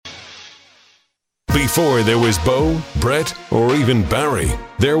Before there was Bo, Brett, or even Barry,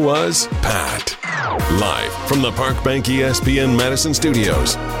 there was Pat. Live from the Park Bank ESPN Madison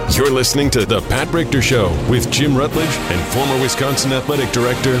Studios, you're listening to The Pat Richter Show with Jim Rutledge and former Wisconsin Athletic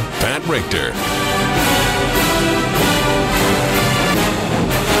Director Pat Richter.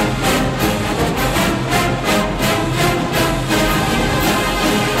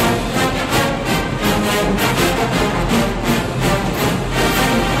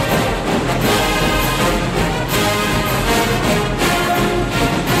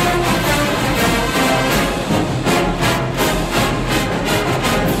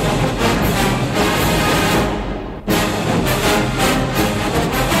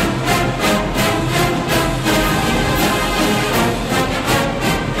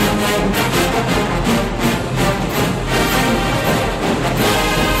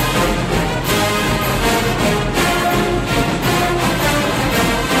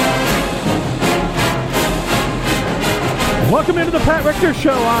 Welcome into the Pat Richter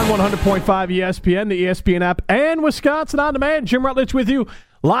Show on 100.5 ESPN, the ESPN app, and Wisconsin On Demand. Jim Rutledge with you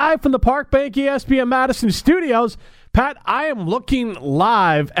live from the Park Bank ESPN Madison Studios. Pat, I am looking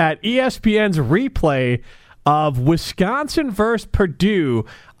live at ESPN's replay of Wisconsin versus Purdue.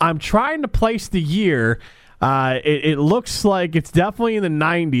 I'm trying to place the year. It looks like it's definitely in the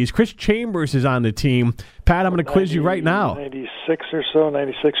 90s. Chris Chambers is on the team. Pat, I'm going to quiz you right now. 96 or so,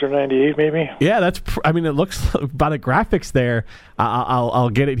 96 or 98 maybe. Yeah, it looks by the graphics there. I'll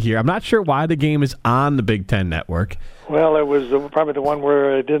get it here. I'm not sure why the game is on the Big Ten Network. Well, it was probably the one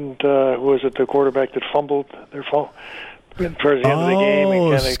where I didn't, who was it, the quarterback that fumbled their towards the end of the game.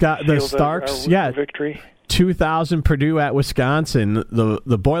 And Scott, the Starks, victory. 2000 Purdue at Wisconsin.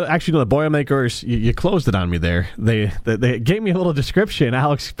 The Boilermakers. You closed it on me there. They gave me a little description.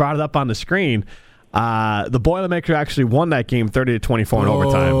 Alex brought it up on the screen. The Boilermakers actually won that game 30-24 in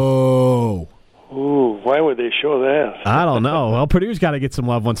overtime. Oh, ooh! Why would they show that? I don't know. Well, Purdue's got to get some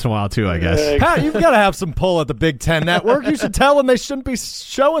love once in a while too, I guess. Pat, you've got to have some pull at the Big Ten Network. You should tell them they shouldn't be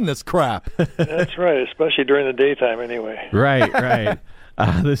showing this crap. That's right, especially during the daytime, anyway. Right.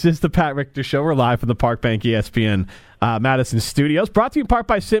 This is the Pat Richter Show. We're live from the Park Bank ESPN Madison Studios. Brought to you in part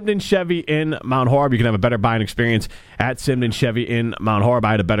by Simden Chevy in Mount Horeb. You can have a better buying experience at Simden Chevy in Mount Horeb.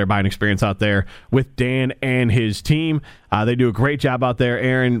 I had a better buying experience out there with Dan and his team. They do a great job out there.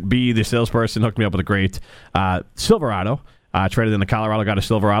 Aaron B., the salesperson, hooked me up with a great Silverado. Traded in the Colorado, got a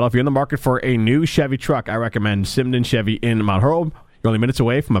Silverado. If you're in the market for a new Chevy truck, I recommend Simden Chevy in Mount Horeb. You're only minutes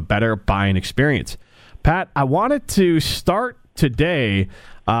away from a better buying experience. Pat, I wanted to start today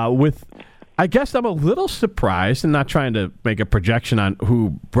with, I guess I'm a little surprised, and not trying to make a projection on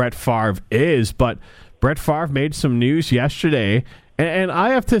who Brett Favre is, but Brett Favre made some news yesterday, and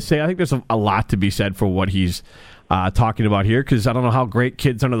I have to say I think there's a lot to be said for what he's talking about here, because I don't know how great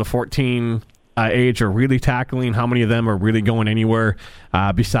kids under the 14 age are really tackling, how many of them are really going anywhere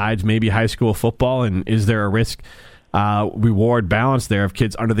besides maybe high school football, and is there a risk reward balance there of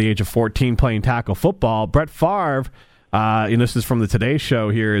kids under the age of 14 playing tackle football? Brett Favre, and this is from the Today Show,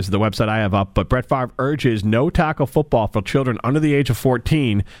 here is the website I have up, but Brett Favre urges no tackle football for children under the age of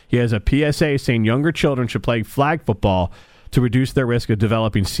 14. He has a PSA saying younger children should play flag football to reduce their risk of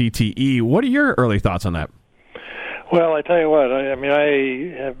developing CTE. What are your early thoughts on that? Well, I tell you what,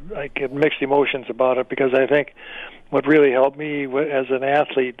 I get mixed emotions about it, because I think what really helped me as an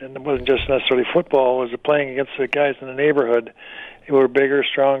athlete, and it wasn't just necessarily football, was playing against the guys in the neighborhood who were bigger,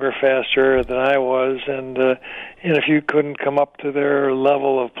 stronger, faster than I was, and if you couldn't come up to their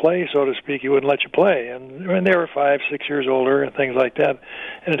level of play, so to speak, he wouldn't let you play. And they were 5, 6 years older and things like that,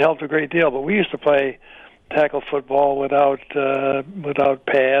 and it helped a great deal. But we used to play tackle football without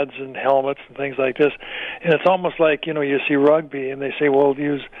pads and helmets and things like this, and it's almost like, you see rugby and they say, well,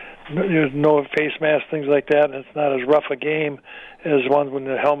 use no face masks, things like that, and it's not as rough a game as ones with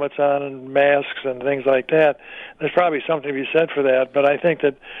the helmets on and masks and things like that. There's probably something to be said for that, but I think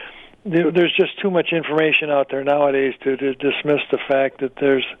that there's just too much information out there nowadays to dismiss the fact that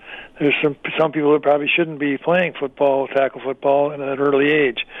there's some people that probably shouldn't be playing football, tackle football, at an early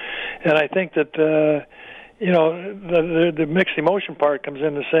age. And I think that the mixed emotion part comes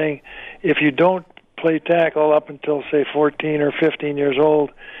into saying, if you don't play tackle up until, say, 14 or 15 years old,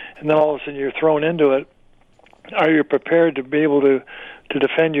 and then all of a sudden you're thrown into it, are you prepared to be able to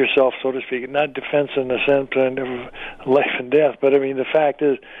defend yourself, so to speak? Not defense in the sense of life and death, but I mean, the fact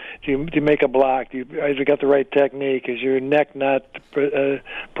is, do you make a block? Have you got the right technique? Is your neck not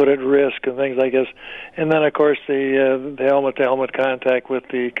put at risk and things like this? And then, of course, the helmet-to-helmet contact with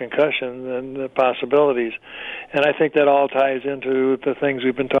the concussion and the possibilities. And I think that all ties into the things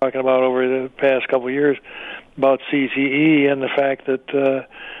we've been talking about over the past couple of years about CTE and the fact that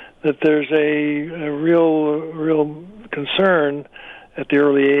that there's a real concern at the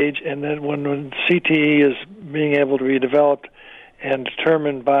early age, and then when CTE is being able to be developed and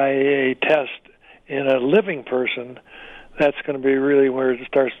determined by a test in a living person, that's going to be really where it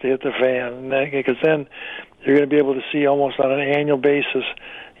starts to hit the fan. Because then you're going to be able to see almost on an annual basis,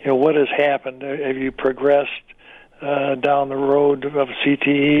 what has happened. Have you progressed down the road of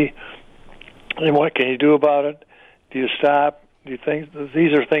CTE? And what can you do about it? Do you stop? Do you think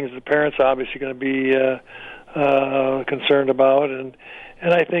these are things the parents are obviously going to be concerned about? And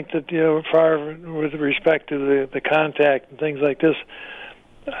I think that with respect to the contact and things like this,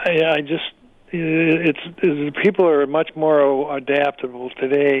 I just people are much more adaptable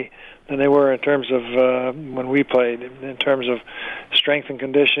today than they were in terms of when we played. In terms of strength and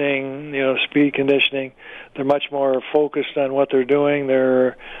conditioning, speed conditioning, they're much more focused on what they're doing.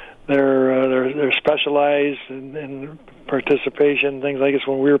 They're specialized in participation, things like this.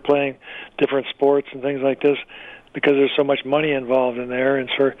 When we were playing different sports and things like this, because there's so much money involved in there, and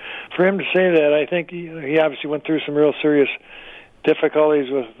for him to say that, I think he obviously went through some real serious difficulties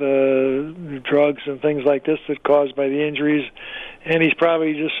with drugs and things like this that caused by the injuries, and he's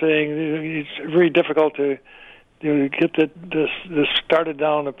probably just saying it's very difficult to get this started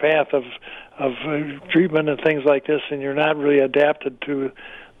down the path of treatment and things like this, and you're not really adapted to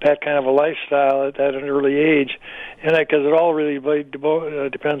that kind of a lifestyle at an early age, and because it all really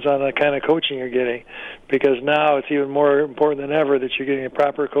depends on the kind of coaching you're getting, because now it's even more important than ever that you're getting the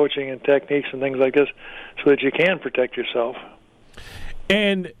proper coaching and techniques and things like this so that you can protect yourself.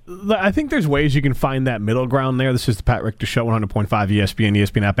 And I think there's ways you can find that middle ground there. This is the Pat Richter Show, 100.5 ESPN,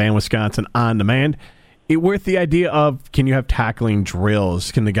 ESPN app, and Wisconsin On Demand. With the idea of, can you have tackling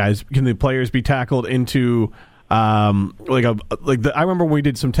drills? Can the players be tackled into I remember when we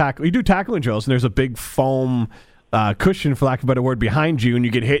did some tackle. You do tackling drills, and there's a big foam cushion, for lack of a better word, behind you, and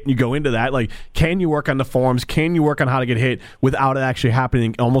you get hit, and you go into that. Like, can you work on the forms? Can you work on how to get hit without it actually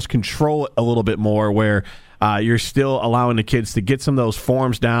happening? Almost control it a little bit more, where you're still allowing the kids to get some of those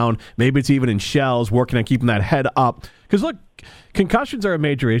forms down. Maybe it's even in shells, working on keeping that head up. Because look, concussions are a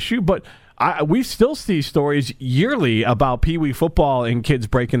major issue, but we still see stories yearly about Pee Wee football and kids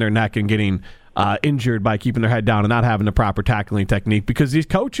breaking their neck and getting injured by keeping their head down and not having the proper tackling technique, because these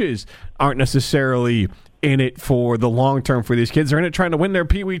coaches aren't necessarily in it for the long term for these kids. They're in it trying to win their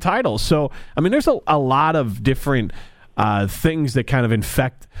Pee Wee titles. So, I mean, there's a lot of different things that kind of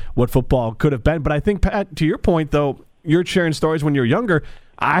infect what football could have been. But I think, Pat, to your point, though, you're sharing stories when you're younger.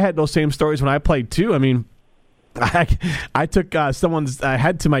 I had those same stories when I played, too. I mean, I took someone's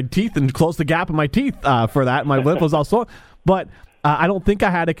head to my teeth and closed the gap in my teeth for that. My lip was all swollen. But I don't think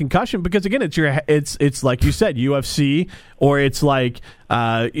I had a concussion because, again, it's like you said, UFC, or it's like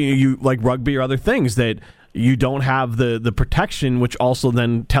you like rugby or other things that you don't have the protection, which also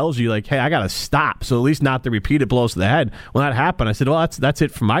then tells you, like, hey, I got to stop. So at least not the repeated blows to the head. When that happened, I said, well, that's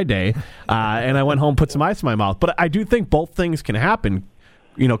it for my day. And I went home, put some ice in my mouth. But I do think both things can happen.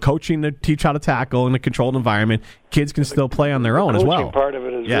 Coaching to teach how to tackle in a controlled environment, kids can still play on their own as well. The coaching part of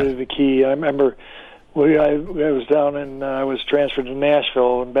it is really the key. I remember I was down in, I was transferred to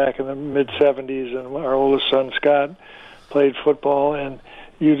Nashville and back in the mid-'70s, and our oldest son, Scott, played football, and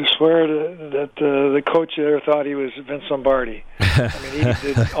you'd swear that the coach there thought he was Vince Lombardi. I mean,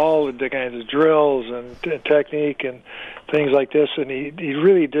 he did all the kinds of drills and technique and things like this, and he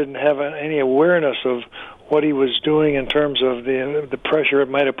really didn't have any awareness of what he was doing in terms of the pressure it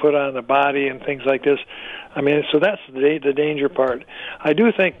might have put on the body and things like this. I mean, so that's the danger part. I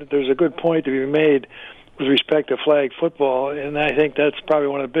do think that there's a good point to be made with respect to flag football, and I think that's probably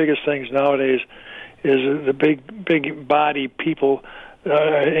one of the biggest things nowadays is the big body people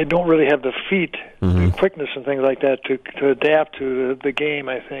don't really have the feet, the quickness and things like that to adapt to the game,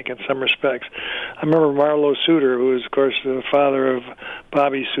 I think, in some respects. I remember Marlo Suter, who was, of course, the father of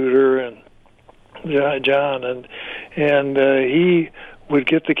Bobby Suter and John, and he would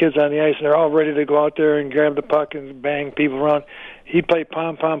get the kids on the ice, and they're all ready to go out there and grab the puck and bang people around. He'd play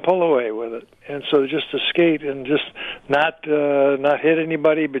pom-pom pull away with it, and so just to skate and just not hit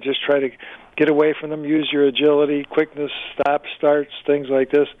anybody, but just try to get away from them, use your agility, quickness, stop, starts, things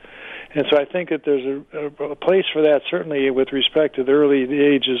like this. And so I think that there's a place for that, certainly with respect to the early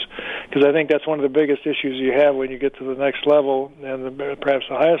ages, because I think that's one of the biggest issues you have when you get to the next level, and perhaps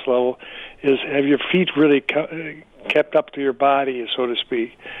the highest level, is have your feet really kept up to your body, so to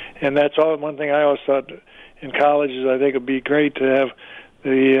speak. And that's all. One thing I always thought in college is I think it would be great to have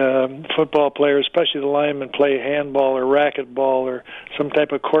the football players, especially the linemen, play handball or racquetball or some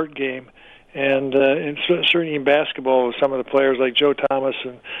type of court game. And certainly in basketball, some of the players like Joe Thomas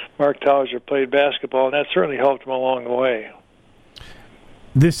and Mark Towser played basketball, and that certainly helped them along the way.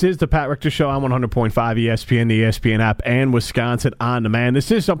 This is the Pat Richter Show on 100.5 ESPN, the ESPN app, and Wisconsin On Demand. This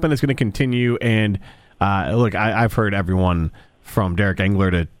is something that's going to continue, and look, I've heard everyone from Derek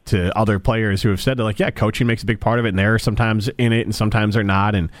Engler to other players who have said that, like, yeah, coaching makes a big part of it, and they're sometimes in it and sometimes they're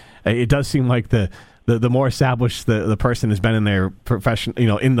not, and it does seem like the more established the person has been in their profession,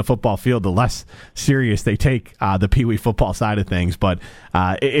 in the football field, the less serious they take the Pee Wee football side of things. But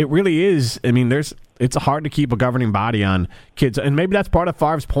it really is. I mean, it's hard to keep a governing body on kids, and maybe that's part of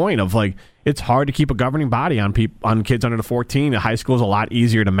Favre's point of, like, it's hard to keep a governing body on kids under the 14. High school is a lot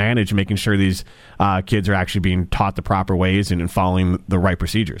easier to manage, making sure these kids are actually being taught the proper ways and following the right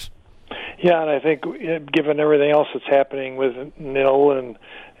procedures. Yeah, and I think given everything else that's happening with NIL and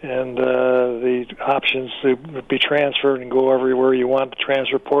the options to be transferred and go everywhere you want, the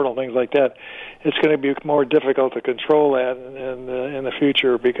transfer portal, things like that, it's going to be more difficult to control that in the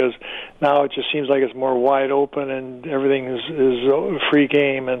future, because now it just seems like it's more wide open and everything is a free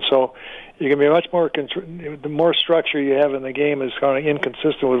game, and so you can be much more the more structure you have in the game is kind of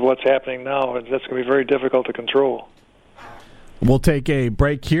inconsistent with what's happening now, and that's going to be very difficult to control. We'll take a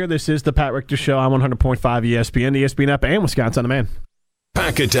break here. This is the Pat Richter Show on 100.5 ESPN, the ESPN app, and Wisconsin On Demand.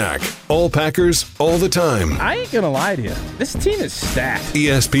 Pack Attack. All Packers, all the time. I ain't going to lie to you. This team is stacked.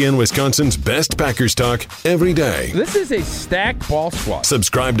 ESPN Wisconsin's best Packers talk every day. This is a stacked ball squad.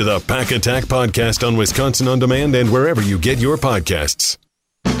 Subscribe to the Pack Attack podcast on Wisconsin On Demand and wherever you get your podcasts.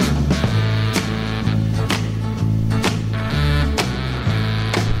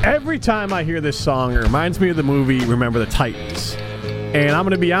 Every time I hear this song, it reminds me of the movie Remember the Titans. And I'm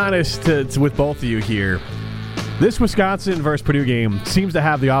going to be honest with both of you here. This Wisconsin versus Purdue game seems to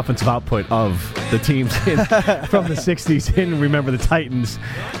have the offensive output of the teams from the 60s in Remember the Titans.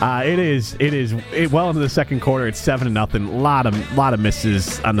 It is well into the second quarter. It's 7-0. A lot of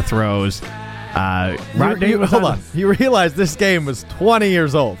misses on the throws. Hold on. You realize this game was 20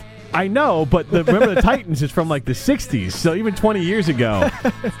 years old. I know, but Remember the Titans is from like the 60s, so even 20 years ago.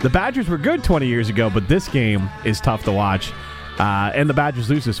 The Badgers were good 20 years ago, but this game is tough to watch. And the Badgers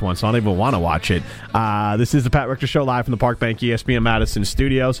lose this one, so I don't even want to watch it. This is the Pat Richter Show live from the Park Bank ESPN Madison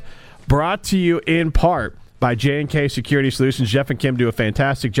studios, brought to you in part by J&K Security Solutions. Jeff and Kim do a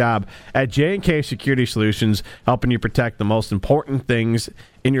fantastic job at J&K Security Solutions, helping you protect the most important things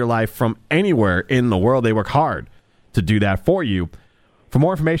in your life from anywhere in the world. They work hard to do that for you. For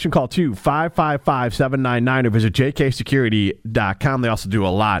more information, call 2-555-799 or visit jksecurity.com. They also do a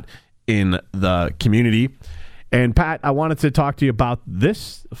lot in the community. And, Pat, I wanted to talk to you about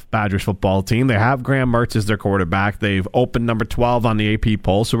this Badgers football team. They have Graham Mertz as their quarterback. They've opened number 12 on the AP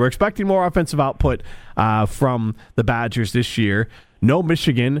poll, so we're expecting more offensive output from the Badgers this year. No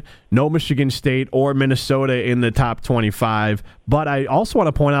Michigan State or Minnesota in the top 25. But I also want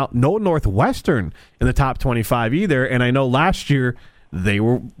to point out no Northwestern in the top 25 either. And I know last year they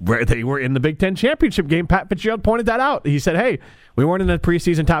were in the Big Ten championship game. Pat Fitzgerald pointed that out. He said, hey, we weren't in the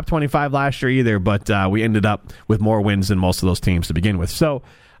preseason top 25 last year either, but we ended up with more wins than most of those teams to begin with. So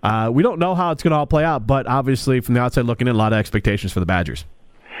we don't know how it's going to all play out, but obviously from the outside looking in, a lot of expectations for the Badgers.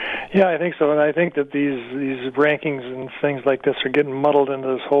 Yeah, I think so, and I think that these rankings and things like this are getting muddled into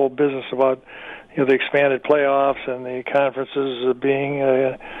this whole business about the expanded playoffs and the conferences being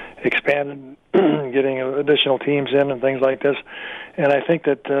expanded, getting additional teams in and things like this. And I think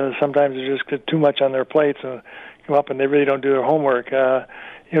that sometimes they just get too much on their plates and come up and they really don't do their homework.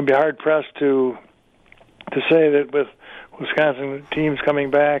 You'd be hard pressed to say that with Wisconsin teams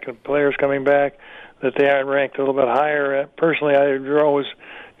coming back and players coming back that they aren't ranked a little bit higher. Personally, I'd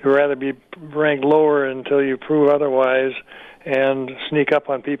rather be ranked lower until you prove otherwise and sneak up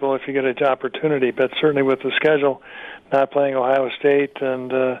on people if you get an opportunity. But certainly with the schedule, not playing Ohio State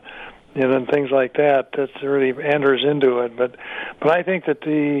and and things like that, that really enters into it. But I think that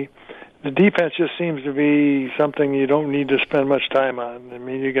the defense just seems to be something you don't need to spend much time on. I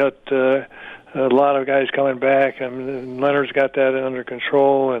mean, you got a lot of guys coming back, and Leonard's got that under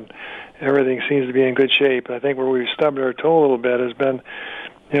control, and everything seems to be in good shape. I think where we've stubbed our toe a little bit has been,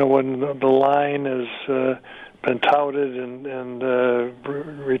 when the line has been touted and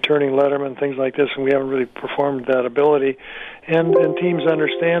returning Letterman, things like this, and we haven't really performed that ability. And teams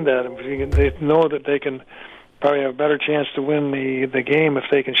understand that. They know that they can probably have a better chance to win the game if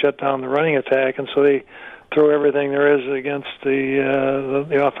they can shut down the running attack, and so they throw everything there is against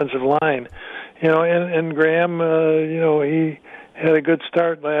the offensive line. And Graham, he had a good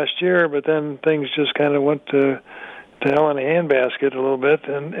start last year, but then things just kind of went to hell in a handbasket a little bit,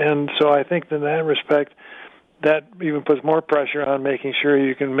 and so I think in that respect, that even puts more pressure on making sure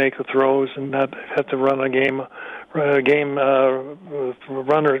you can make the throws and not have to run a game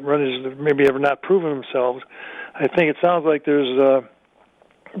runners maybe have not proven themselves. I think it sounds like there's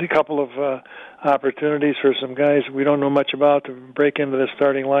a couple of opportunities for some guys we don't know much about to break into the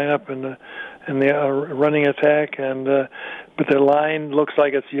starting lineup and the running attack. But their line looks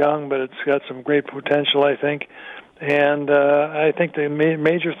like it's young, but it's got some great potential, I think. And I think the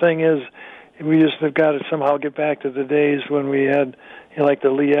major thing is we just have got to somehow get back to the days when we had, like the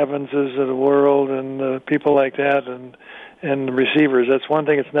Lee Evanses of the world and people like that, and the receivers. That's one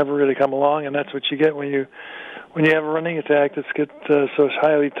thing that's never really come along, and that's what you get when you have a running attack that's so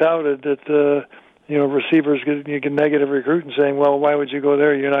highly touted that receivers get negative recruiting, saying, well, why would you go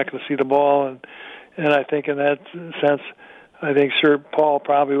there? You're not going to see the ball. And I think in that sense, I think Sir Paul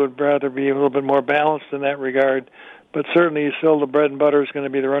probably would rather be a little bit more balanced in that regard. But certainly still the bread and butter is going to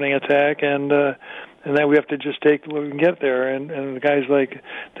be the running attack, and then we have to just take what we can get there. And guys like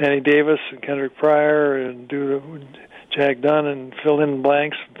Danny Davis and Kendrick Pryor and Jack Dunn and fill in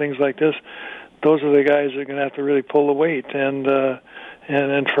blanks and things like this, those are the guys that are going to have to really pull the weight. And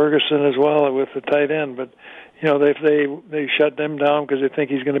Ferguson as well with the tight end. But if they shut them down because they think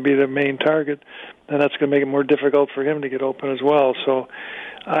he's going to be the main target, then that's going to make it more difficult for him to get open as well. So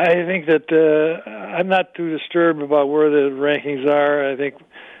I think that I'm not too disturbed about where the rankings are. I think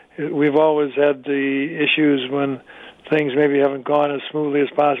we've always had the issues when things maybe haven't gone as smoothly as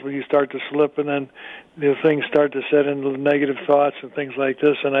possible. You start to slip, and then things start to set into negative thoughts and things like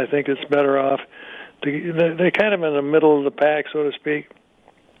this. And I think it's better off. They're kind of in the middle of the pack, so to speak.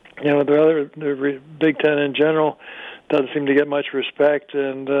 The Big Ten in general doesn't seem to get much respect,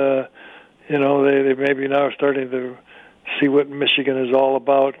 and they maybe now are starting to see what Michigan is all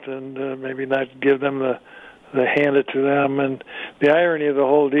about, and maybe not give them the hand it to them. And the irony of the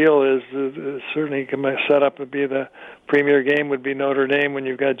whole deal is certainly set up to be the premier game would be Notre Dame when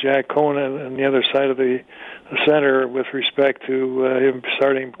you've got Jack Cohn on the other side of the center with respect to him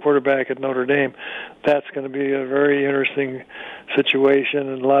starting quarterback at Notre Dame. That's going to be a very interesting situation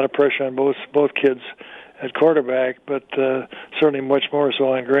and a lot of pressure on both kids at quarterback, but certainly much more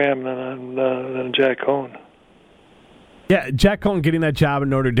so on Graham than on Jack Cohn. Yeah, Jack Cohn getting that job at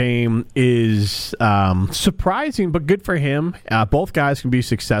Notre Dame is surprising, but good for him. Both guys can be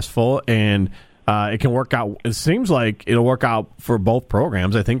successful, and it can work out. It seems like it'll work out for both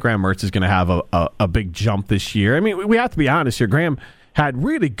programs. I think Graham Mertz is going to have a big jump this year. I mean, we have to be honest here. Graham had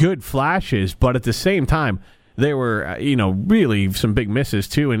really good flashes, but at the same time, there were, really some big misses,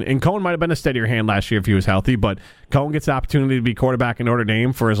 too. And Cohn might have been a steadier hand last year if he was healthy, but Cohn gets the opportunity to be quarterback in Notre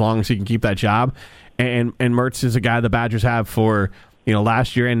Dame for as long as he can keep that job. And Mertz is a guy the Badgers have for,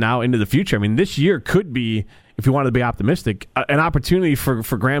 last year and now into the future. I mean, this year could be, if you wanted to be optimistic, an opportunity for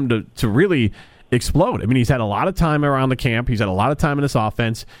Graham to really explode. I mean, he's had a lot of time around the camp. He's had a lot of time in this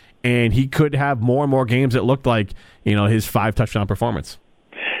offense, and he could have more and more games that looked like, his 5-touchdown performance.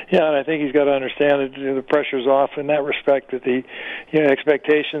 Yeah, and I think he's got to understand that the pressure's off in that respect, that the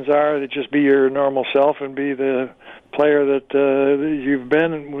expectations are to just be your normal self and be the player that you've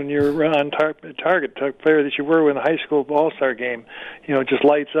been when you're on target, player that you were in the high school all-star game, just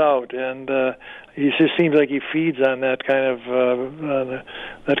lights out. And he just seems like he feeds on that kind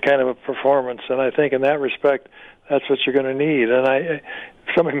of a performance. And I think in that respect, that's what you're going to need. And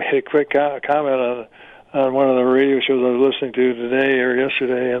somebody made a quick comment on one of the radio shows I was listening to today or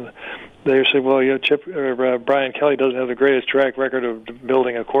yesterday, and they said, well, Brian Kelly doesn't have the greatest track record of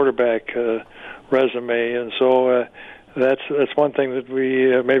building a quarterback resume, and so that's one thing that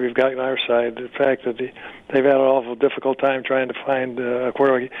we maybe have got on our side, the fact that they've had an awful difficult time trying to find a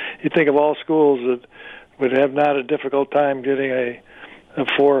quarterback. You'd think of all schools that would have not a difficult time getting a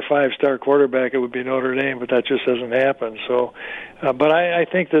 4- or 5-star quarterback, it would be Notre Dame, but that just doesn't happen. So, but I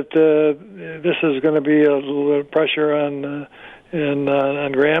think that this is going to be a little pressure on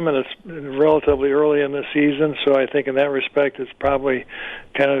Graham, and it's relatively early in the season. So I think in that respect, it's probably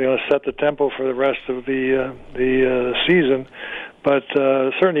kind of going to set the tempo for the rest of the season. But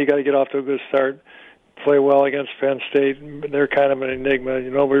certainly, you got to get off to a good start. Play well against Penn State. They're kind of an enigma.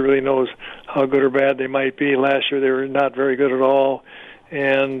 Nobody really knows how good or bad they might be. Last year, they were not very good at all.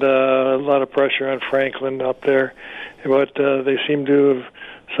 And a lot of pressure on Franklin up there. But they seem to have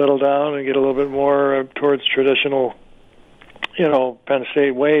settled down and get a little bit more towards traditional, Penn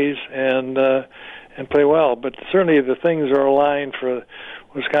State ways and play well. But certainly the things are aligned for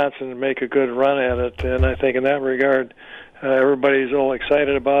Wisconsin to make a good run at it. And I think in that regard, everybody's all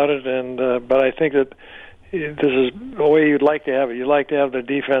excited about it. And but I think that this is the way you'd like to have it. You'd like to have the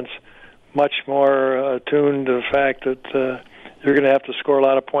defense much more attuned to the fact that you're going to have to score a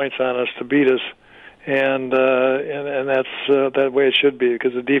lot of points on us to beat us, and that's that way it should be,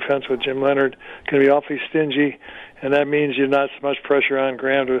 because the defense with Jim Leonard can be awfully stingy, and that means you're not so much pressure on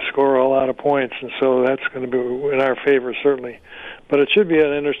Graham to score a lot of points, and so that's going to be in our favor certainly. But it should be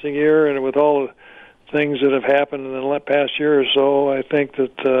an interesting year, and with all the things that have happened in the past year or so, I think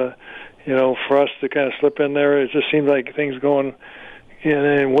that for us to kind of slip in there, it just seems like things going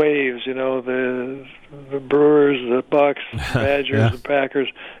in waves. The Brewers, the Bucks, the Badgers, the Packers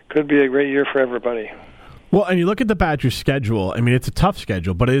could be a great year for everybody. Well, and you look at the Badgers' schedule. I mean, it's a tough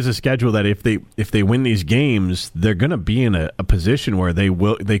schedule, but it is a schedule that if they win these games, they're going to be in a position where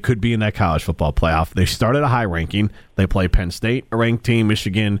they could be in that college football playoff. They start at a high ranking. They play Penn State, a ranked team.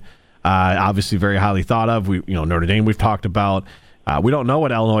 Michigan, obviously very highly thought of. Notre Dame we've talked about. We don't know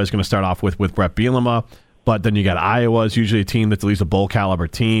what Illinois is going to start off with Brett Bielema, but then you got Iowa is usually a team that's at least a bowl caliber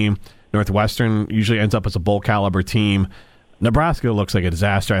team. Northwestern usually ends up as a bowl caliber team. Nebraska looks like a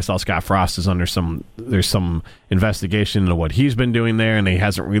disaster. I saw Scott Frost is under there's some investigation into what he's been doing there, and he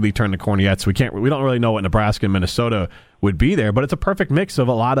hasn't really turned the corner yet. So we don't really know what Nebraska and Minnesota would be there. But it's a perfect mix of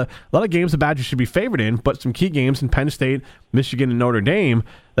a lot of games the Badgers should be favored in, but some key games in Penn State, Michigan, and Notre Dame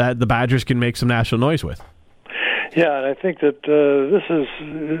that the Badgers can make some national noise with. Yeah, and I think that this is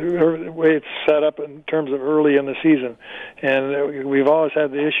the way it's set up in terms of early in the season. And we've always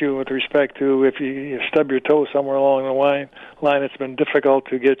had the issue with respect to if you stub your toe somewhere along the line, it's been difficult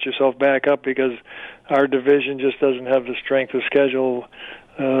to get yourself back up because our division just doesn't have the strength of schedule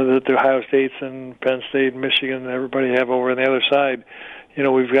that the Ohio States and Penn State and Michigan and everybody have over on the other side.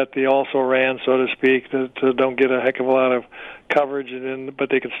 We've got the also-ran, so to speak, that don't get a heck of a lot of coverage, but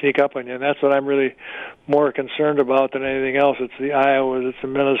they can sneak up on you. And that's what I'm really more concerned about than anything else. It's the Iowas, it's the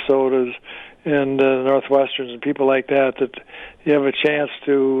Minnesotas, and Northwesterns and people like that you have a chance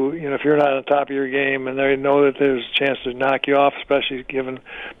to, if you're not on top of your game and they know that there's a chance to knock you off, especially given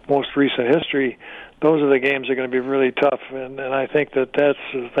most recent history, those are the games that are going to be really tough. And I think that that's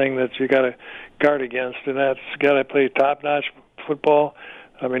the thing that you got to guard against, and that's got to play top-notch football.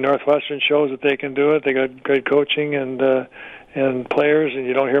 I mean, Northwestern shows that they can do it. They got good coaching and players, and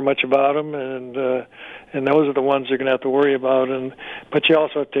you don't hear much about them. And those are the ones you're going to have to worry about. But you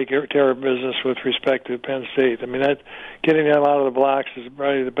also have to take care of business with respect to Penn State. I mean, getting them out of the blocks is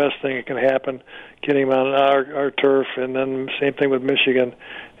probably the best thing that can happen. Getting them on our turf, and then same thing with Michigan,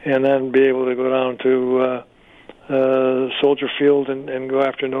 and then be able to go down to Soldier Field and go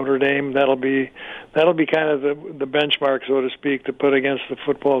after Notre Dame. That'll be kind of the benchmark, so to speak, to put against the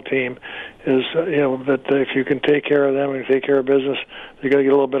football team. Is that if you can take care of them and take care of business, they're going to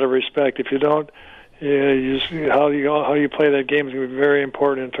get a little bit of respect. If you don't, how you play that game is going to be very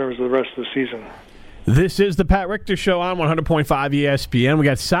important in terms of the rest of the season. This is the Pat Richter Show on 100.5 ESPN. We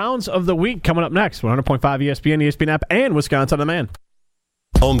got Sounds of the Week coming up next. 100.5 ESPN, ESPN app, and Wisconsin On Demand.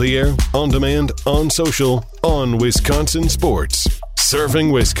 On the air, on demand, on social, on Wisconsin Sports. Serving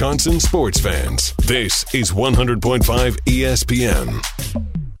Wisconsin sports fans. This is 100.5 ESPN.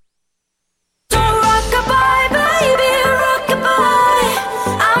 So rock-a-bye, baby, rock-a-bye.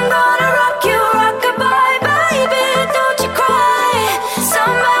 I'm gonna rock you, rock-a-bye, baby, don't you cry.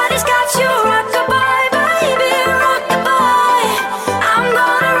 Somebody's got you, rock-a-bye, baby, rock-a-bye. I'm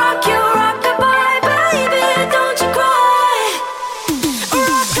gonna rock you, rock-a-bye, baby, don't you cry.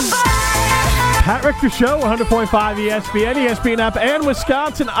 Rock-a-bye. Pat Richter Show, 100.5 ESPN, ESPN app, and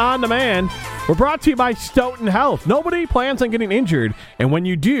Wisconsin On Demand. We're brought to you by Stoughton Health. Nobody plans on getting injured, and when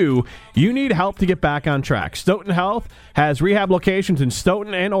you do, you need help to get back on track. Stoughton Health has rehab locations in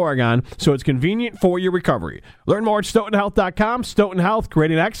Stoughton and Oregon, so it's convenient for your recovery. Learn more at StoughtonHealth.com. Stoughton Health,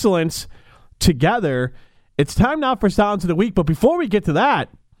 creating excellence together. It's time now for Sounds of the Week, but before we get to that,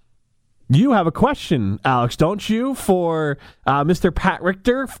 you have a question, Alex, don't you, for Mr. Pat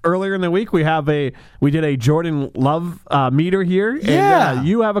Richter? Earlier in the week, we did a Jordan Love meter here. Yeah. And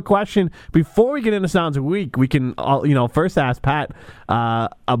you have a question. Before we get into Sounds of the Week, we can first ask Pat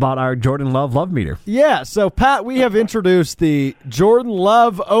about our Jordan Love meter. Yeah, so Pat, we have introduced the Jordan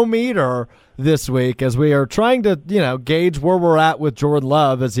Love-O-meter this week as we are trying to, gauge where we're at with Jordan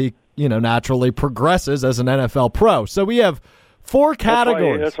Love as he, naturally progresses as an NFL pro. So we have 4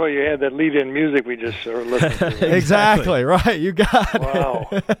 categories. That's why you had that lead-in music we just listened to. Exactly, right. You got it.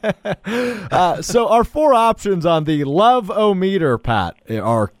 Wow. So our 4 options on the Love-O-meter, Pat,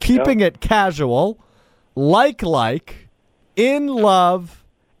 are keeping it casual, like, in love,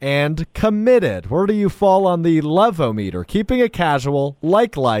 and committed. Where do you fall on the Love-O-meter? Keeping it casual,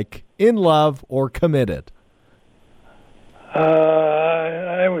 like, in love, or committed?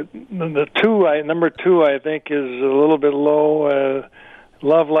 Number 2, I think, is a little bit low.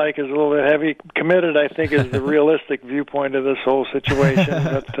 Love-like is a little bit heavy. Committed, I think, is the realistic viewpoint of this whole situation.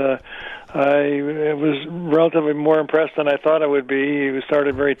 But I was relatively more impressed than I thought I would be. He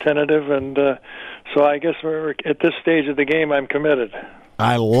started very tentative, and so I guess we're at this stage of the game, I'm committed.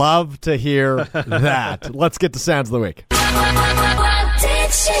 I love to hear that. Let's get to Sounds of the Week. What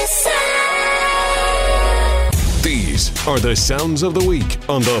did she say? These are the sounds of the week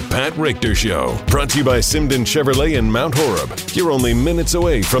on the Pat Richter Show. Brought to you by Simden Chevrolet in Mount Horeb. You're only minutes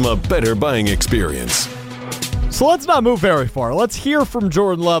away from a better buying experience. So let's not move very far. Let's hear from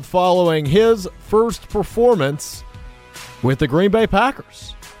Jordan Love following his first performance with the Green Bay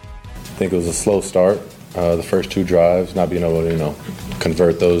Packers. I think it was a slow start, the first 2 drives, not being able to,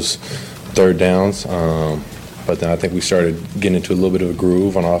 convert those third downs. But then I think we started getting into a little bit of a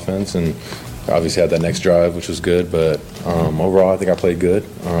groove on offense, and obviously had that next drive, which was good. But overall, I think I played good.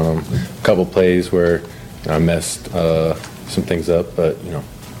 A couple plays where I messed some things up, but,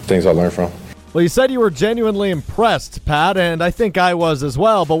 things I learned from. Well, you said you were genuinely impressed, Pat, and I think I was as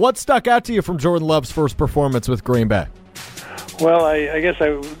well. But what stuck out to you from Jordan Love's first performance with Green Bay? Well, I guess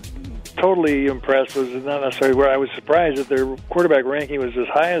I was totally impressed was not necessarily where I was surprised that their quarterback ranking was as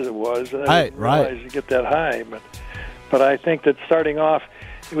high as it was. I didn't realize you get that high, but I think that starting off,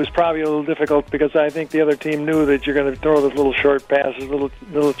 it was probably a little difficult because I think the other team knew that you're going to throw those little short passes,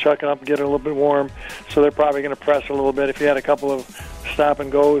 little chucking up and get it a little bit warm. So they're probably going to press a little bit. If you had a couple of stop and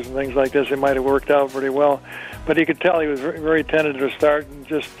goes and things like this, it might have worked out pretty well. But you could tell he was very, very tentative to start and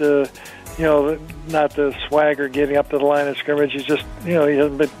just, not the swagger getting up to the line of scrimmage. He's just, he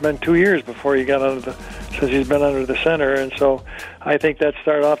hasn't been 2 years before he got since he's been under the center. And so I think that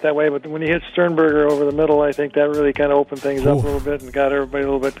started off that way. But when he hit Sternberger over the middle, I think that really kind of opened things up a little bit and got everybody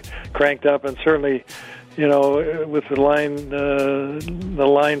a little bit cranked up. And certainly, with the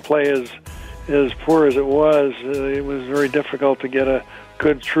line play as poor as it was very difficult to get a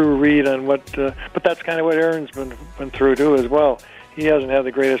good, true read on what. But that's kind of what Aaron's been through too as well. He hasn't had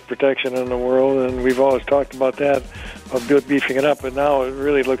the greatest protection in the world, and we've always talked about that, of beefing it up. But now it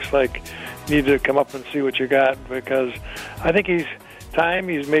really looks like you need to come up and see what you got, because I think he's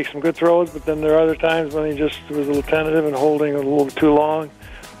makes some good throws, but then there are other times when he just was a little tentative and holding a little too long,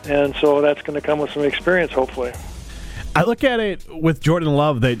 and so that's going to come with some experience, hopefully. I look at it with Jordan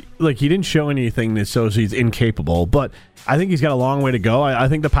Love that, he didn't show anything that shows he's incapable, but I think he's got a long way to go. I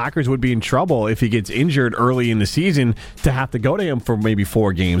think the Packers would be in trouble if he gets injured early in the season to have to go to him for maybe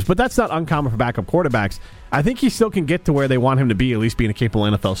 4 games, but that's not uncommon for backup quarterbacks. I think he still can get to where they want him to be, at least being a capable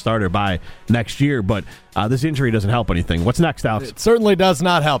NFL starter by next year, but this injury doesn't help anything. What's next, Alex? It certainly does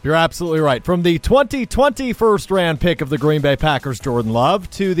not help. You're absolutely right. From the 2020 first-round pick of the Green Bay Packers, Jordan Love,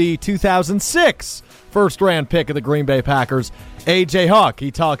 to the 2006 first-round pick of the Green Bay Packers, A.J. Hawk.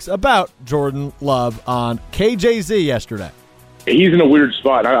 He talks about Jordan Love on KJZ yesterday. He's in a weird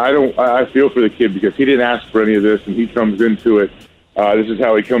spot. I feel for the kid because he didn't ask for any of this, and he comes into it. This is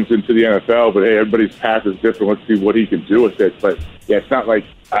how he comes into the NFL. But hey, everybody's path is different. Let's see what he can do with it. But yeah, it's not like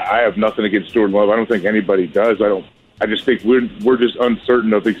I have nothing against Jordan Love. I don't think anybody does. I just think we're just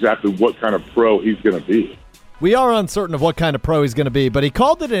uncertain of exactly what kind of pro he's going to be. We are uncertain of what kind of pro he's going to be, but he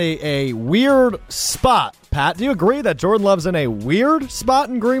called it a weird spot. Pat, do you agree that Jordan Love's in a weird spot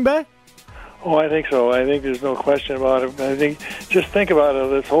in Green Bay? Oh, I think so. I think there's no question about it. I think, just think about it,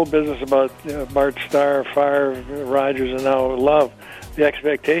 this whole business about Bart Starr, Favre, Rodgers, and now Love. The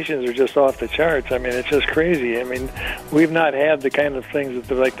expectations are just off the charts. I mean, it's just crazy. I mean, we've not had the kind of things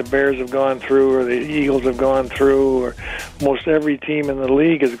that the Bears have gone through, or the Eagles have gone through, or most every team in the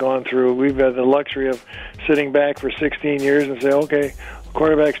league has gone through. We've had the luxury of sitting back for 16 years and say, okay,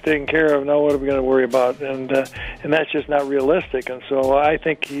 quarterback's taken care of. Now what are we going to worry about? And that's just not realistic. And so I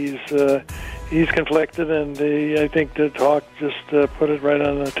think he's conflicted, and I think that Hawk just put it right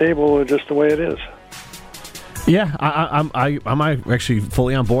on the table, just the way it is. Yeah, I'm actually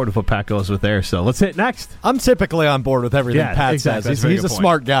fully on board with what Pat goes with there. So let's hit next. I'm typically on board with everything Pat exactly. says. He's a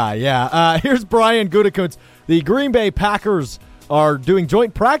smart guy. Yeah. Here's Brian Gutekunst. The Green Bay Packers are doing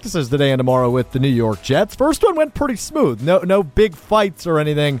joint practices today and tomorrow with the New York Jets. First one went pretty smooth. No big fights or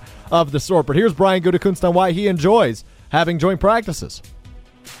anything of the sort. But here's Brian Gutekunst on why he enjoys having joint practices.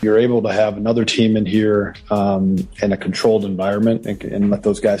 You're able to have another team in here in a controlled environment and let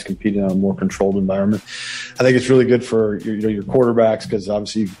those guys compete in a more controlled environment. I think it's really good for your quarterbacks because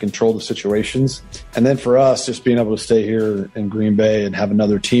obviously you can control the situations. And then for us, just being able to stay here in Green Bay and have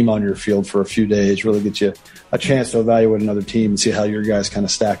another team on your field for a few days really gets you a chance to evaluate another team and see how your guys kind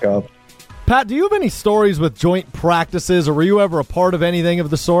of stack up. Pat, do you have any stories with joint practices, or were you ever a part of anything of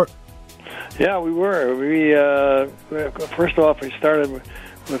the sort? Yeah, we were. We first off, we started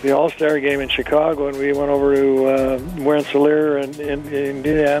with the All-Star game in Chicago, and we went over to Rensselaer in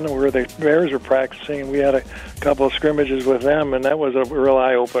Indiana, where the Bears were practicing, and we had a couple of scrimmages with them, and that was a real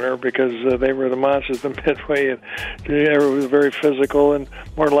eye-opener because they were the monsters of Midway, and it was very physical, and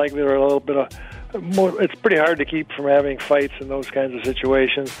more likely there were a little bit of it's pretty hard to keep from having fights in those kinds of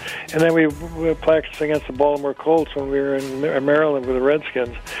situations. And then we were practicing against the Baltimore Colts when we were in Maryland with the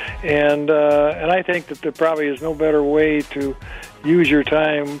Redskins. And I think that there probably is no better way to use your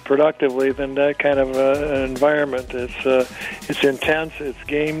time productively than that kind of an environment. It's intense. It's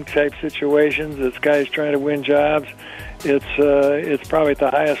game-type situations. It's guys trying to win jobs. It's probably at the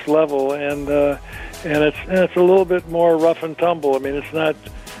highest level, and it's a little bit more rough and tumble. I mean, it's not.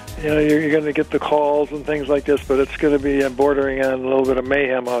 You're going to get the calls and things like this, but it's going to be bordering on a little bit of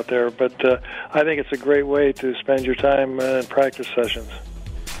mayhem out there. But I think it's a great way to spend your time in practice sessions.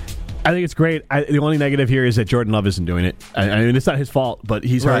 I think it's great. The only negative here is that Jordan Love isn't doing it. I mean, it's not his fault, but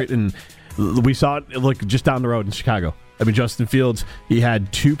he's hurt, and we saw it just down the road in Chicago. I mean, Justin Fields, he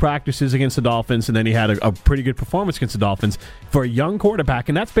had 2 practices against the Dolphins, and then he had a pretty good performance against the Dolphins for a young quarterback,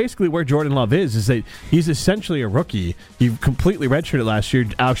 and that's basically where Jordan Love is that he's essentially a rookie. He completely redshirted last year.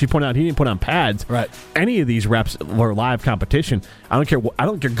 Alex, you pointed out he didn't put on pads. Right. Any of these reps were live competition. I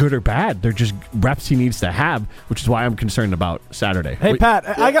don't care good or bad. They're just reps he needs to have, which is why I'm concerned about Saturday. Hey, Pat,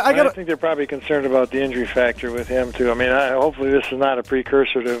 I think they're probably concerned about the injury factor with him, too. I mean, hopefully this is not a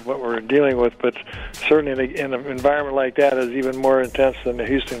precursor to what we're dealing with, but certainly in an environment like that is even more intense than the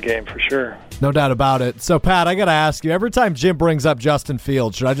Houston game, for sure. No doubt about it. So, Pat, I got to ask you, every time Jim brings up Justin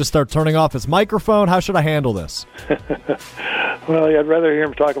Fields, should I just start turning off his microphone? How should I handle this? Well, I'd rather hear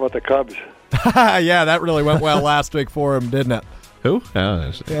him talk about the Cubs. Yeah, that really went well last week for him, didn't it? Who?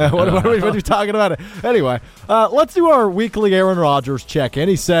 Yeah, what are you talking about? Anyway, let's do our weekly Aaron Rodgers check-in.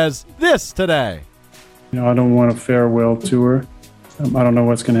 He says this today. I don't want a farewell tour. I don't know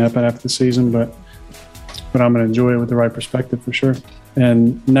what's going to happen after the season, but I'm going to enjoy it with the right perspective for sure,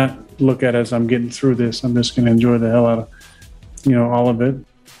 and not look at it as I'm getting through this. I'm just going to enjoy the hell out of, all of it.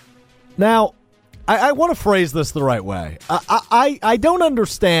 Now, I want to phrase this the right way. I don't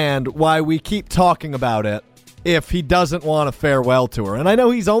understand why we keep talking about it if he doesn't want a farewell tour. And I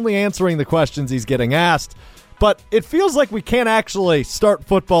know he's only answering the questions he's getting asked, but it feels like we can't actually start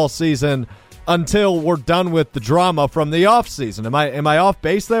football season until we're done with the drama from the offseason. Am I off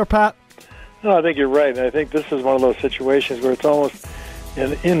base there, Pat? No, I think you're right. And I think this is one of those situations where it's almost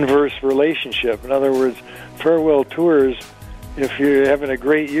an inverse relationship. In other words, farewell tours, if you're having a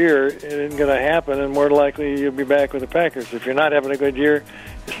great year, it isn't going to happen, and more likely you'll be back with the Packers. If you're not having a good year,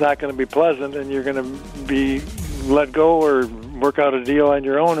 it's not going to be pleasant, and you're going to be let go or work out a deal on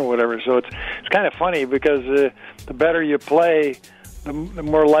your own or whatever. So it's kind of funny because the better you play, the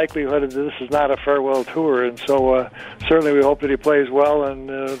more likelihood that this is not a farewell tour. And so certainly we hope that he plays well and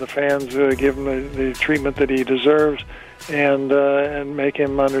the fans give him the treatment that he deserves and make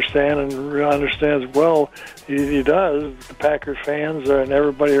him understand and understands well. He does. The Packers fans and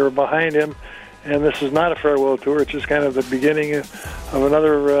everybody are behind him. And this is not a farewell tour. It's just kind of the beginning of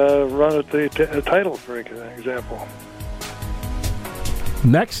another run at the title, for example.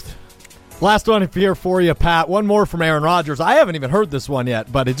 Next. Last one here for you, Pat. One more from Aaron Rodgers. I haven't even heard this one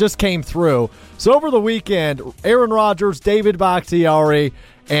yet, but it just came through. So over the weekend, Aaron Rodgers, David Bakhtiari,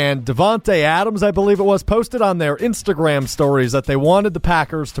 and Devontae Adams, I believe it was, posted on their Instagram stories that they wanted the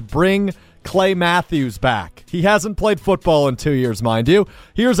Packers to bring Clay Matthews back. He hasn't played football in 2 years, mind you.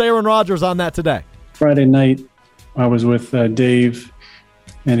 Here's Aaron Rodgers on that today. Friday night, I was with Dave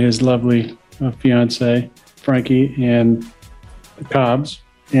and his lovely fiance, Frankie, and the Cobbs.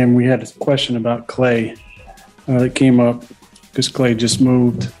 And we had a question about Clay that came up because Clay just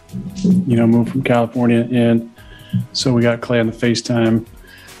moved from California. And so we got Clay on the FaceTime.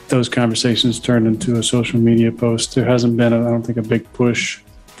 Those conversations turned into a social media post. There hasn't been, I don't think, a big push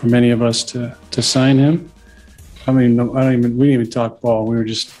for many of us to sign him. We didn't even talk ball. We were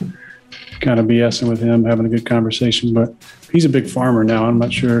just kind of BSing with him, having a good conversation. But he's a big farmer now. I'm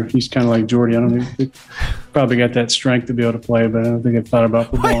not sure. He's kind of like Jordy. I don't think probably got that strength to be able to play, but I don't think I've thought about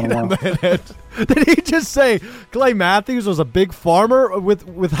football in a while. Did he just say Clay Matthews was a big farmer?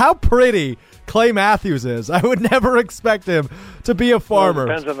 With how pretty Clay Matthews is, I would never expect him to be a farmer.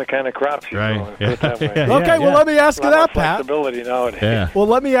 Well, it depends on the kind of crops you're growing. Yeah. Put it that way. Okay, well, let me ask you that, Pat. Flexibility nowadays. Yeah. Well,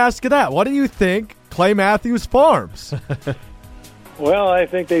 let me ask you that. What do you think Clay Matthews farms? Well, I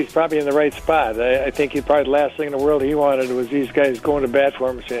think that he's probably in the right spot. I think probably the last thing in the world he wanted was these guys going to bat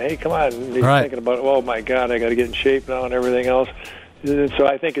for him and saying, hey, come on. And he's thinking about, oh, my God, I got to get in shape now and everything else. And so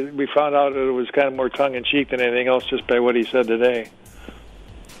I think we found out that it was kind of more tongue-in-cheek than anything else just by what he said today.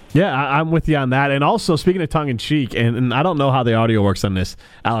 Yeah, I'm with you on that. And also, speaking of tongue-in-cheek, and I don't know how the audio works on this,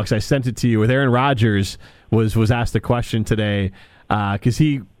 Alex, I sent it to you, with Aaron Rodgers was asked a question today, because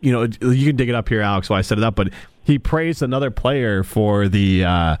he, you can dig it up here, Alex, while I set it up, but he praised another player for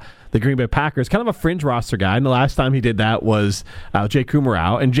the Green Bay Packers, kind of a fringe roster guy, and the last time he did that was Jake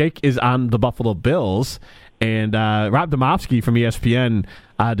Kumerow, and Jake is on the Buffalo Bills, and Rob Domofsky from ESPN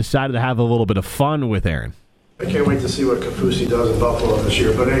decided to have a little bit of fun with Aaron. I can't wait to see what Kafusi does in Buffalo this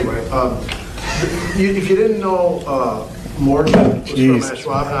year. But anyway, if you didn't know Morgan was from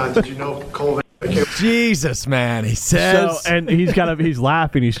Ashwaubenon, did you know Colvin? Jesus, man, he says. So, and he's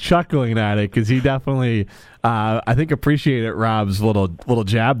laughing, he's chuckling at it because he definitely, I think, appreciated Rob's little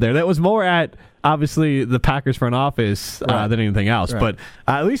jab there. That was more at obviously the Packers front office than anything else. Right. But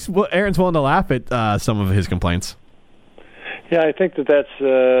at least Aaron's willing to laugh at some of his complaints. Yeah, I think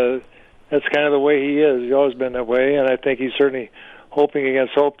that's kind of the way he is. He's always been that way, and I think he's certainly hoping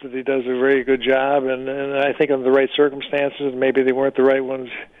against hope that he does a very good job. And I think under the right circumstances, maybe they weren't the right ones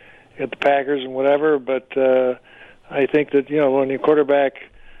at the Packers and whatever. But I think that when your quarterback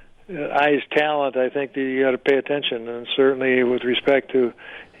eyes talent, I think that you got to pay attention. And certainly with respect to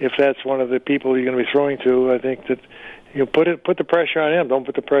if that's one of the people you're going to be throwing to, I think that put the pressure on him. Don't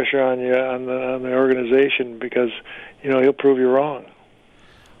put the pressure on you on the organization because he'll prove you wrong.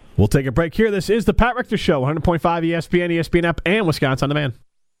 We'll take a break here. This is the Pat Richter Show, 100.5 ESPN, ESPN app, and Wisconsin On Demand.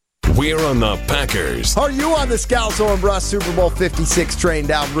 We're on the Packers. Are you on the Scalzo-Brust Super Bowl 56 train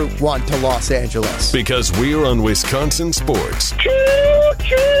down Route 1 to Los Angeles? Because we're on Wisconsin sports. Yeah.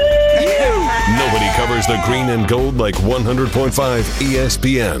 Nobody covers the green and gold like 100.5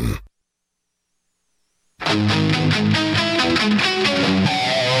 ESPN.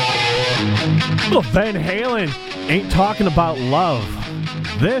 Little Van Halen ain't talking about love.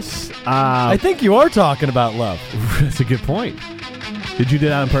 This, I think you are talking about love. That's a good point. Did you do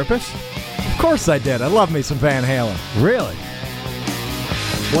that on purpose? Of course I did. I love me some Van Halen. Really?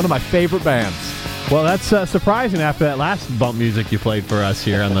 One of my favorite bands. Well, that's surprising after that last bump music you played for us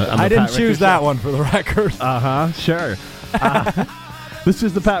here on the I didn't Pat choose Richter that Show. one for the record. Sure. This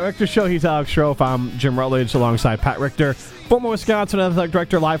is the Pat Richter Show. He's Alex Schroff. I'm Jim Rutledge alongside Pat Richter, former Wisconsin Athletic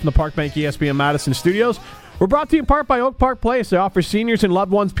Director, live from the Park Bank ESPN Madison studios. We're brought to you in part by Oak Park Place. They offer seniors and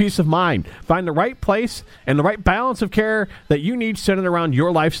loved ones peace of mind. Find the right place and the right balance of care that you need centered around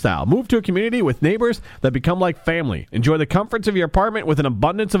your lifestyle. Move to a community with neighbors that become like family. Enjoy the comforts of your apartment with an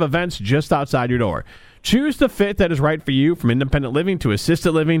abundance of events just outside your door. Choose the fit that is right for you, from independent living to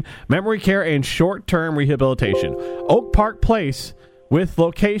assisted living, memory care, and short-term rehabilitation. Oak Park Place, with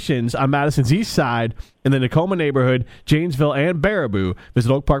locations on Madison's east side in the Tacoma neighborhood, Janesville, and Baraboo. Visit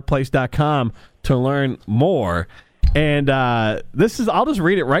oakparkplace.com to learn more. And this is, I'll just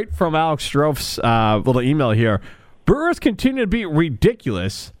read it right from Alex Stroff's little email here. Brewers continue to be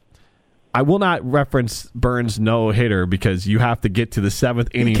ridiculous. I will not reference Burns' no-hitter because you have to get to the seventh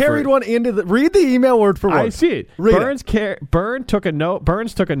inning. He carried one into the... Read the email word for word. I see it. Burns took a no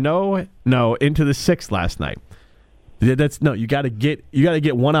into the sixth last night. That's no. You got to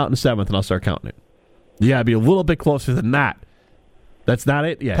get one out in the seventh, and I'll start counting it. You got to be a little bit closer than that. That's not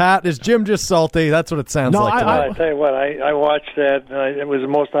it yet. Pat, is Jim just salty? That's what it sounds like. I tell you what, I watched that. It was the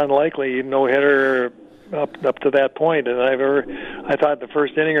most unlikely no-hitter up to that point, and I thought the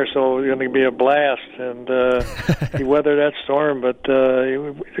first inning or so was going to be a blast, and he weathered that storm, but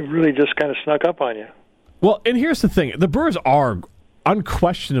it really just kind of snuck up on you. Well, and here's the thing: the Brewers are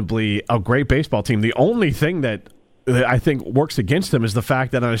unquestionably a great baseball team. The only thing that I think works against them is the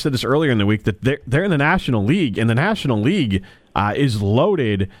fact that, and I said this earlier in the week, that they're in the National League, and the National League is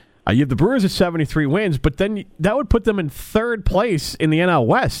loaded. You have the Brewers at 73 wins, but then that would put them in third place in the NL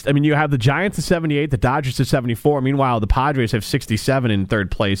West. I mean, you have the Giants at 78, the Dodgers at 74. Meanwhile, the Padres have 67 in third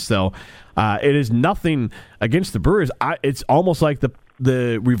place. So it is nothing against the Brewers. It's almost like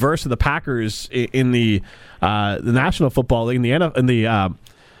the reverse of the Packers in the National Football League,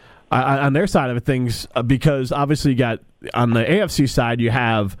 on their side of things, because obviously you got on the AFC side you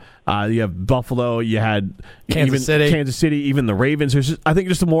have Buffalo, you had Kansas City, even the Ravens. There's I think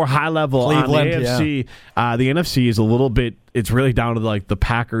just a more high level Cleveland, on the AFC. Yeah. The NFC is a little bit. It's really down to like the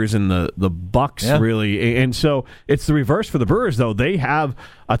Packers and the Bucks really, and so it's the reverse for the Brewers. Though they have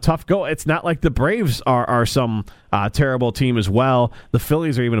a tough go. It's not like the Braves are some terrible team as well. The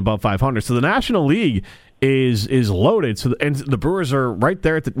Phillies are even above 500. So the National League is loaded. So and the Brewers are right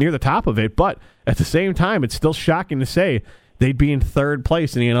there near the top of it. But at the same time, it's still shocking to say they'd be in third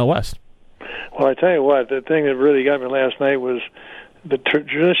place in the NL West. Well, I tell you what, the thing that really got me last night was the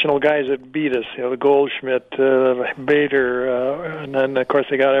traditional guys that beat us. The Goldschmidt, Bader, and then of course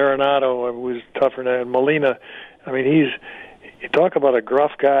they got Arenado, who was tougher than Molina. I mean, you talk about a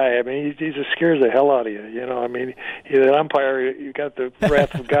gruff guy. I mean, he just scares the hell out of you. You know, I mean, the umpire, you got the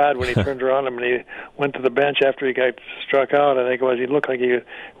wrath of God when he turned around him and he went to the bench after he got struck out. I think it was, he looked like he was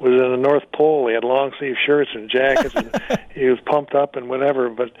in the North Pole. He had long sleeve shirts and jackets, and he was pumped up and whatever.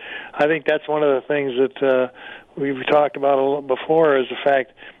 But I think that's one of the things that we've talked about a little before, is the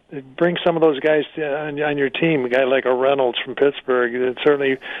fact bring some of those guys on your team. A guy like a Reynolds from Pittsburgh. And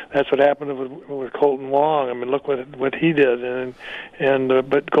certainly, that's what happened with Colton Wong. I mean, look what he did.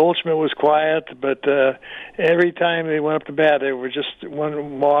 But Goldschmidt was quiet. But every time they went up to bat, they were just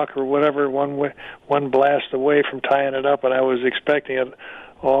one walk or whatever, one blast away from tying it up. And I was expecting it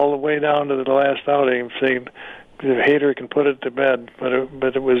all the way down to the last outing, saying, the hater can put it to bed, but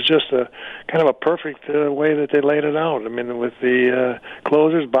it was just a kind of a perfect way that they laid it out. I mean, with the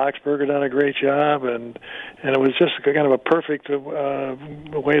closers, Boxberger done a great job, and it was just kind of a perfect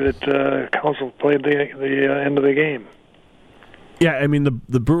way that Council played the end of the game. Yeah, I mean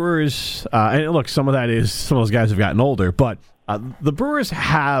the Brewers, and look, some of that is some of those guys have gotten older, but the Brewers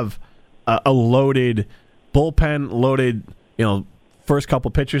have a loaded bullpen, loaded, first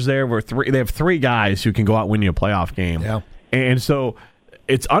couple pitchers there were they have three guys who can go out and win you a playoff game. Yeah. And so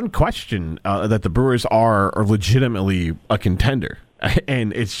it's unquestioned that the Brewers are legitimately a contender.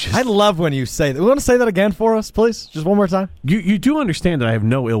 And it's just, I love when you say that. You want to say that again for us, please? Just one more time. You do understand that I have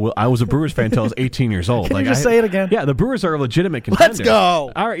no ill will. I was a Brewers fan until I was 18 years old. Can you just say it again? Yeah, the Brewers are a legitimate contender. Let's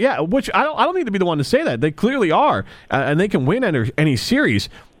go. All right, yeah, which I don't need to be the one to say that. They clearly are, and they can win any series.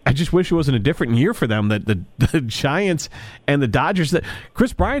 I just wish it wasn't a different year for them. That the Giants and the Dodgers. That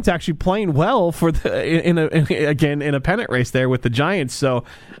Chris Bryant's actually playing well for in a pennant race there with the Giants. So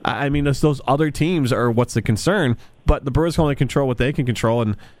I mean, those other teams are what's the concern. But the Brewers can only control what they can control,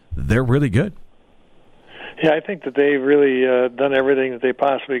 and they're really good. Yeah, I think that they've really done everything that they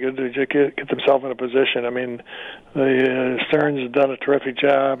possibly could do to get themselves in a position. I mean, the Stearns has done a terrific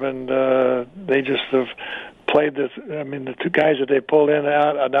job, and they just have played this. I mean, the two guys that they pulled in,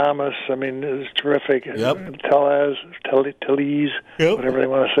 Adames, I mean, is terrific. Yep. Tellez, yep. Whatever they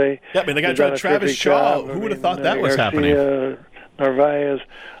want to say. Yeah, I mean, they got Travis Shaw. Who would have thought that was happening? Narvaez.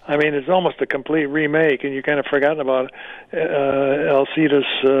 I mean, it's almost a complete remake, and you kind of forgotten about Alcides,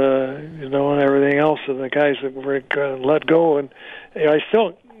 and everything else, and the guys that were let go. And I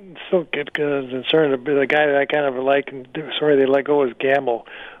still get concerned. The guy that I kind of like, and sorry they let go, is Gamble.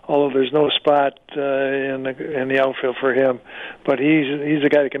 Although there's no spot in the outfield for him, but he's the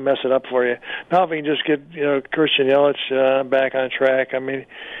guy that can mess it up for you. Now, if we can just get Christian Yelich back on track, I mean,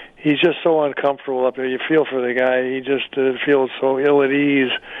 he's just so uncomfortable up there. You feel for the guy. He just feels so ill at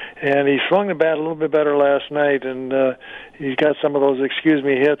ease, and he swung the bat a little bit better last night, and he's got some of those excuse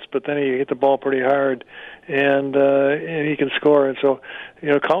me hits, but then he hit the ball pretty hard, and he can score. And so,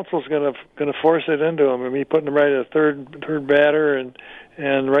 Council's going to force it into him. I mean, putting him right at a third batter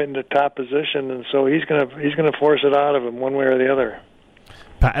and right in the top position, and so he's going to force it out of him one way or the other.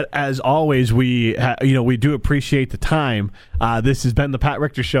 Pat, as always, we do appreciate the time. This has been the Pat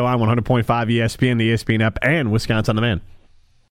Richter Show on 100.5 ESPN, the ESPN app, and Wisconsin On Demand.